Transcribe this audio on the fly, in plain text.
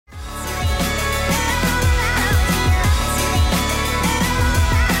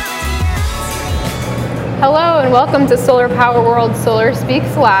Hello and welcome to Solar Power World Solar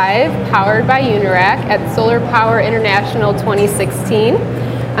Speaks Live, powered by Unirac at Solar Power International 2016.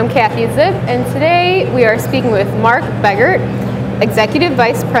 I'm Kathy Zip, and today we are speaking with Mark Begert, Executive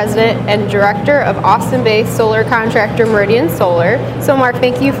Vice President and Director of Austin-based solar contractor Meridian Solar. So Mark,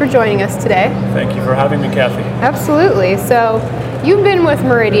 thank you for joining us today. Thank you for having me, Kathy. Absolutely. So you've been with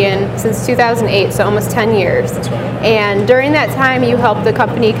Meridian since 2008, so almost 10 years. That's right. And during that time, you helped the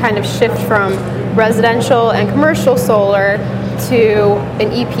company kind of shift from residential and commercial solar to an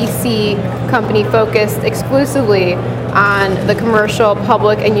EPC company focused exclusively on the commercial,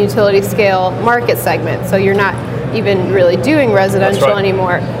 public, and utility scale market segment. So you're not even really doing residential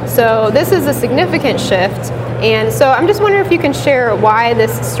anymore. So this is a significant shift. And so I'm just wondering if you can share why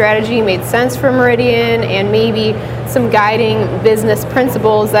this strategy made sense for Meridian and maybe some guiding business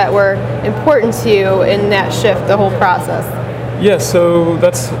principles that were important to you in that shift, the whole process. Yeah, so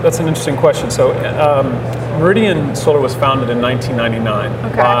that's an interesting question. So Meridian Solar was founded in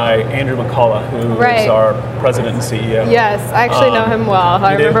 1999 by Andrew McCullough, who is our president and CEO. Yes, I actually know him well.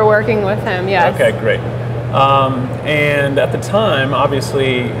 I remember working with him, yes. Okay, great. And at the time,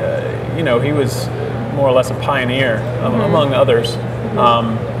 obviously, he was more or less a pioneer, among others,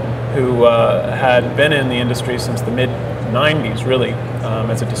 who had been in the industry since the mid-90s, really,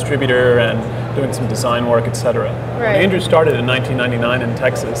 as a distributor and doing some design work, etc. When Andrew started in 1999 in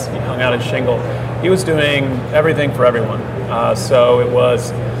Texas, he hung out at Shingle. He was doing everything for everyone. So it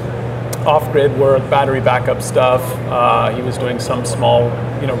was off-grid work, battery backup stuff. He was doing some small,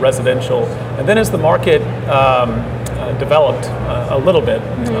 residential. And then as the market developed a little bit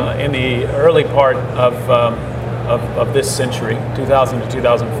in the early part of this century, 2000 to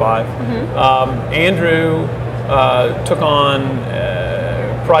 2005, Andrew took on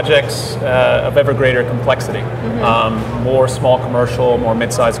projects of ever greater complexity, more small commercial, more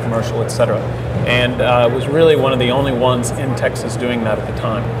mid-sized commercial, etc. And was really one of the only ones in Texas doing that at the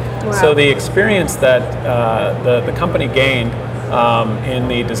time. Wow. So the experience that the company gained in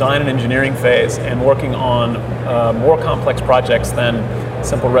the design and engineering phase and working on more complex projects than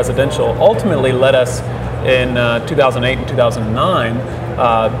simple residential ultimately led us in 2008 and 2009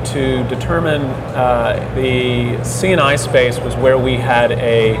 to determine the C&I space was where we had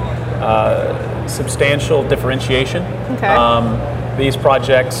a substantial differentiation. Okay. These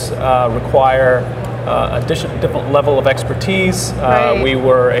projects require a different level of expertise. We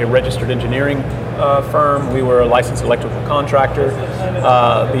were a registered engineering firm. We were a licensed electrical contractor.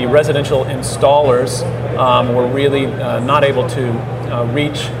 The residential installers were really not able to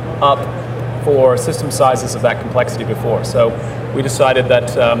reach up for system sizes of that complexity before. So we decided that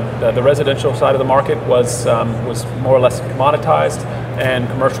the residential side of the market was more or less commoditized, and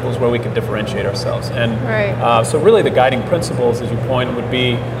commercial was where we could differentiate ourselves. And so really the guiding principles, as you point, would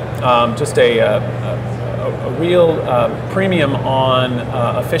be just a real premium on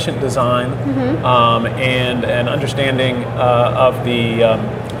efficient design and an understanding of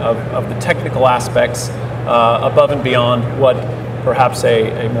the technical aspects above and beyond what perhaps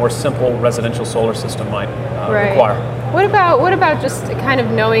a more simple residential solar system might require. What about just kind of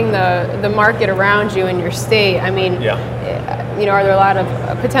knowing the market around you in your state? I mean, are there a lot of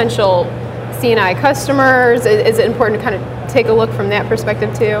potential C&I customers? Is it important to kind of take a look from that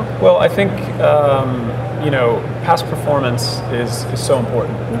perspective too? Well, I think past performance is so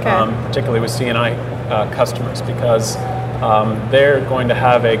important, particularly with C&I customers, because they're going to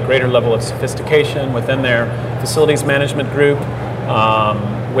have a greater level of sophistication within their facilities management group,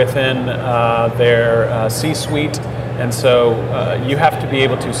 within their C-suite, and so you have to be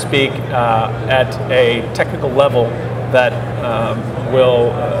able to speak at a technical level that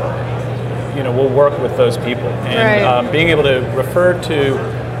will work with those people, and being able to refer to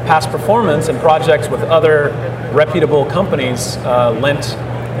past performance and projects with other reputable companies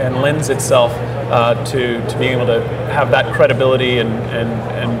lends itself to being able to have that credibility and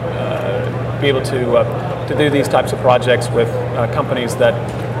be able to do these types of projects with companies that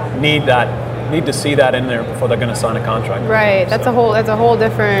need to see that in there before they're going to sign a contract. Right. That's a whole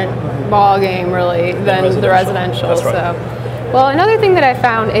different ball game, really, than the residential. That's right. So. Well, another thing that I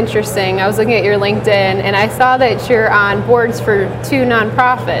found interesting, I was looking at your LinkedIn, and I saw that you're on boards for 2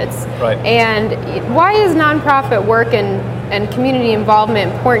 nonprofits. Right. And why is nonprofit work and community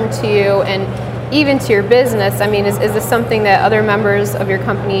involvement important to you and even to your business? I mean, is this something that other members of your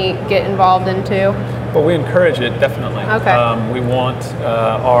company get involved in too? Well, we encourage it, definitely. Okay. We want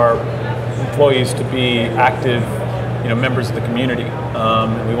our employees to be active, members of the community.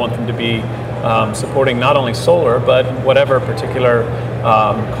 And we want them to be supporting not only solar, but whatever particular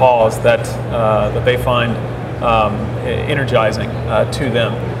cause that they find energizing to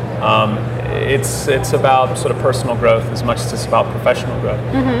them. it's about sort of personal growth as much as it's about professional growth.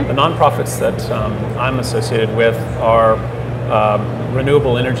 The nonprofits that I'm associated with are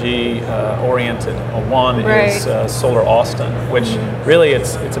renewable energy oriented. One is Solar Austin, which really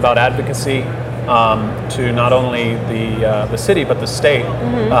it's about advocacy to not only the city but the state.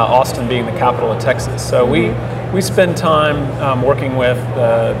 Austin being the capital of Texas. So we spend time working with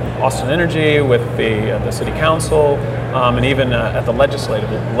Austin Energy, with the city council, and even at the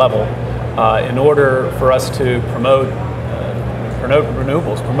legislative level, in order for us to promote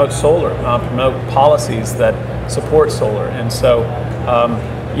renewables, promote solar, promote policies that support solar. And so,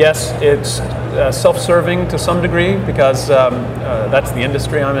 yes, it's self-serving to some degree because that's the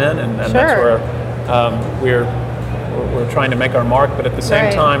industry I'm in, and that's where we're trying to make our mark. But at the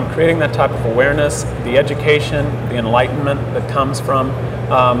same time, creating that type of awareness, the education, the enlightenment that comes from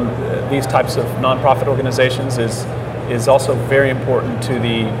these types of nonprofit organizations is also very important to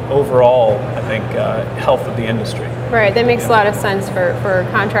the overall, I think, health of the industry. Right, that makes a lot of sense for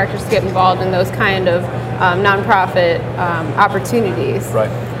contractors to get involved in those kind of nonprofit opportunities.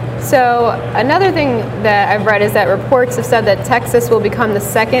 Right. So another thing that I've read is that reports have said that Texas will become the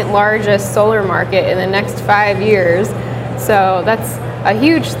second largest solar market in the next 5 years. So that's a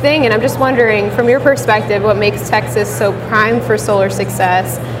huge thing, and I'm just wondering, from your perspective, what makes Texas so primed for solar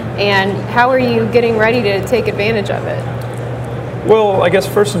success, and how are you getting ready to take advantage of it? Well, I guess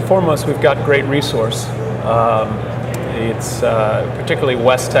first and foremost, we've got great resource. It's particularly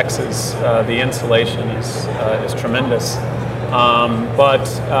West Texas. The insulation is tremendous. But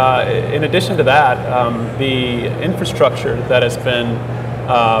in addition to that, the infrastructure that has been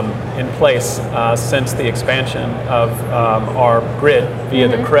in place since the expansion of our grid via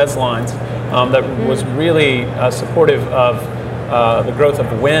the CREZ lines that was really supportive of the growth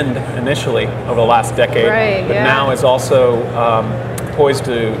of wind initially over the last decade, but now is also poised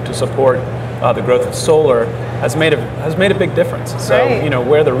to support the growth of solar, has made a big difference. So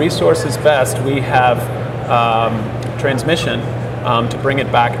where the resource is best, we have transmission to bring it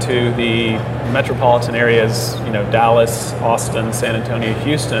back to the metropolitan areas, Dallas, Austin, San Antonio,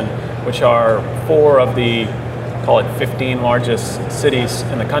 Houston, which are 4 of the, call it 15 largest cities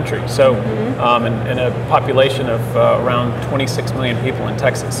in the country. So in a population of around 26 million people in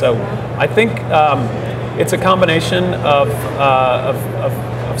Texas. So I think it's a combination of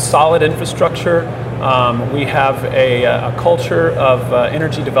solid infrastructure. We have a culture of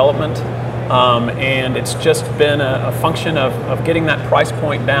energy development. And it's just been a function of getting that price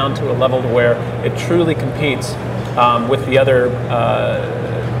point down to a level to where it truly competes with the other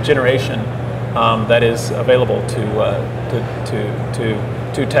generation that is available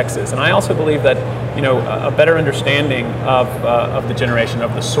to Texas. And I also believe that a better understanding of the generation,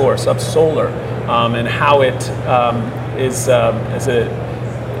 of the source of solar, and how it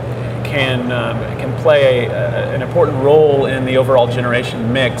can play an important role in the overall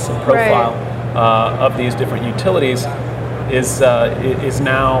generation mix and profile of these different utilities is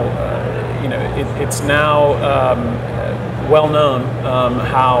now it's now well known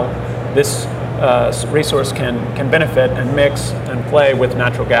how this resource can benefit and mix and play with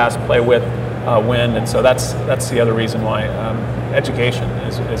natural gas, play with wind, and so that's the other reason why education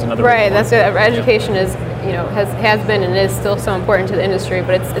is another. Right, that's it. Education is has been and is still so important to the industry,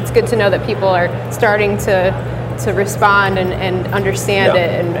 but it's good to know that people are starting to respond and understand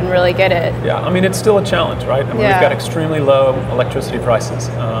it and really get it. Yeah, I mean, it's still a challenge, right? I mean, we've got extremely low electricity prices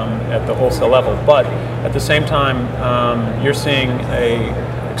at the wholesale level, but at the same time, you're seeing a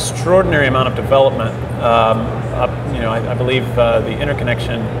extraordinary amount of development. I believe the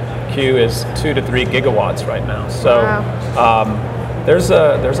interconnection queue is 2 to 3 gigawatts right now. So there's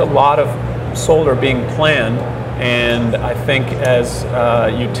a lot of solar being planned, and I think as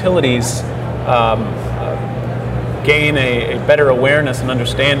utilities gain a better awareness and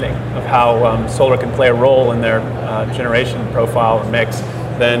understanding of how solar can play a role in their generation profile and mix,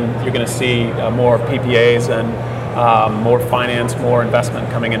 then you're going to see more PPAs and more finance, more investment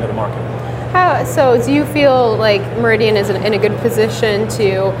coming into the market. So do you feel like Meridian is in a good position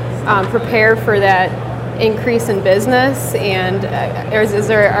to prepare for that increase in business, and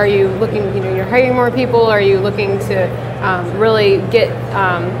are you looking, you're hiring more people? Are you looking to really get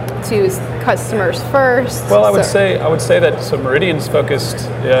to customers first? Well, I would say that Meridian's focused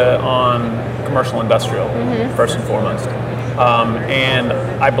on commercial industrial first and foremost, and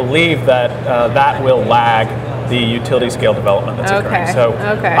I believe that that will lag the utility scale development that's occurring. So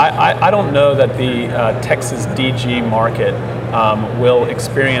I don't know that the Texas DG market will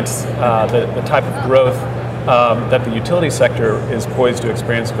experience the type of growth that the utility sector is poised to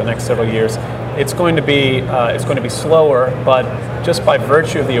experience for the next several years. It's going to be slower, but just by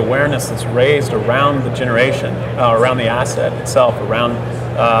virtue of the awareness that's raised around the generation, around the asset itself, around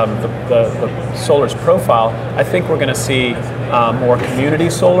the solar's profile, I think we're going to see more community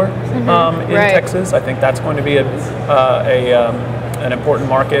solar in Texas. I think that's going to be an important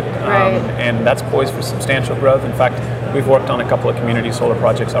market, and that's poised for substantial growth. In fact, we've worked on a couple of community solar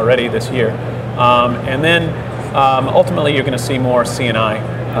projects already this year. And then ultimately you're going to see more C&I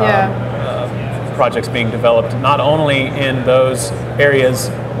projects being developed, not only in those areas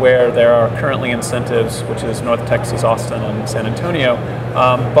where there are currently incentives, which is North Texas, Austin, and San Antonio,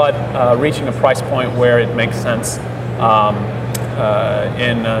 but reaching a price point where it makes sense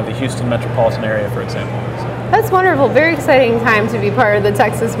in the Houston metropolitan area, for example. That's wonderful. Very exciting time to be part of the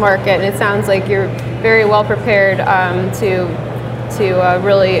Texas market, and it sounds like you're very well prepared to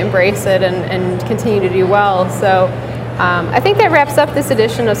really embrace it and continue to do well. So I think that wraps up this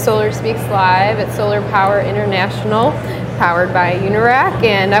edition of Solar Speaks Live at Solar Power International, powered by Unirac.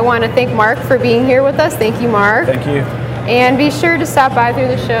 And I want to thank Mark for being here with us. Thank you, Mark. Thank you. And be sure to stop by through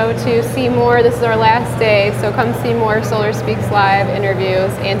the show to see more. This is our last day, so come see more Solar Speaks Live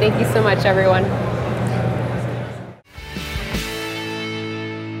interviews. And thank you so much, everyone.